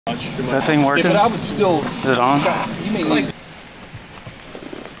Is that thing working? Yeah, but I would still. Is it on? You mean like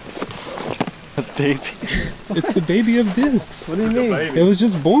A baby. It's the baby of discs. What do you mean? Baby. It was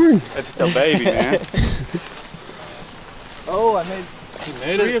just born. It's the baby, man. Oh, I made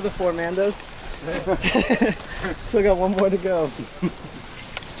 3 of the 4 Mandos. Still got 1 more to go.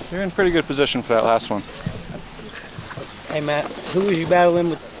 You're in pretty good position for that last one. Hey Matt, who was you battling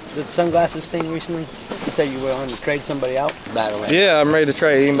with the sunglasses thing recently? You said you were on to trade somebody out? Battling. Yeah, I'm ready to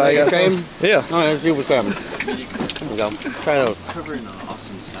trade. Anybody got trade? some? Yeah. No, let's see what's coming. There we go. Try those.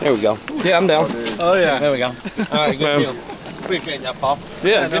 There we go. Yeah, I'm down. Oh yeah. There we go. Alright, good deal. Appreciate that, Paul.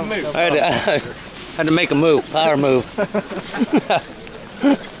 Yeah, good move. I had to make a move, power move.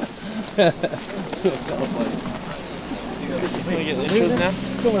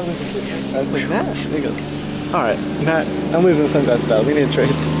 Alright, Matt, I'm losing the sunglasses battle. We need to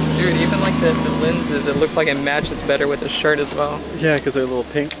trade. Dude, even like the lenses, it looks like it matches better with the shirt as well. Yeah, because they're a little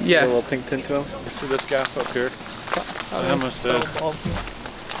pink. Yeah. A little pink tint to them. See this gap up here? I almost did.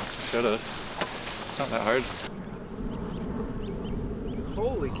 Should've. It's not that hard.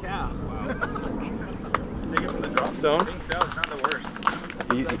 Holy cow. Wow. Take it from the drop zone. Pink cell's not the worst.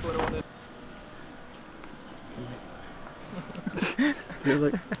 He was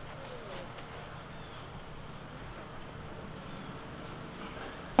like,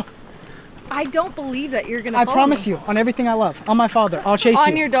 I don't believe that you're gonna. I promise you, on everything I love, on my father, I'll chase you.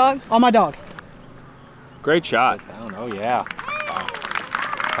 On your dog. On my dog. Great shot. I don't know, yeah.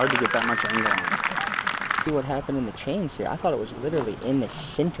 Hard to get that much angle on. See what happened in the chains here. I thought it was literally in the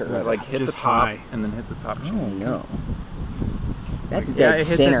center. Right, like hit the top and then hit the top chain. Oh no. That's Yeah, dead it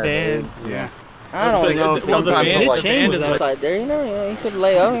hit center, the band. dude. Yeah. I don't know. Sometimes the it changes. side there, you know, you could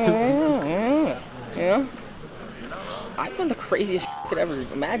lay up. You know. I've been the craziest you could ever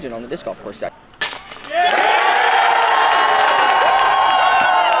imagine on the disc golf course, guys.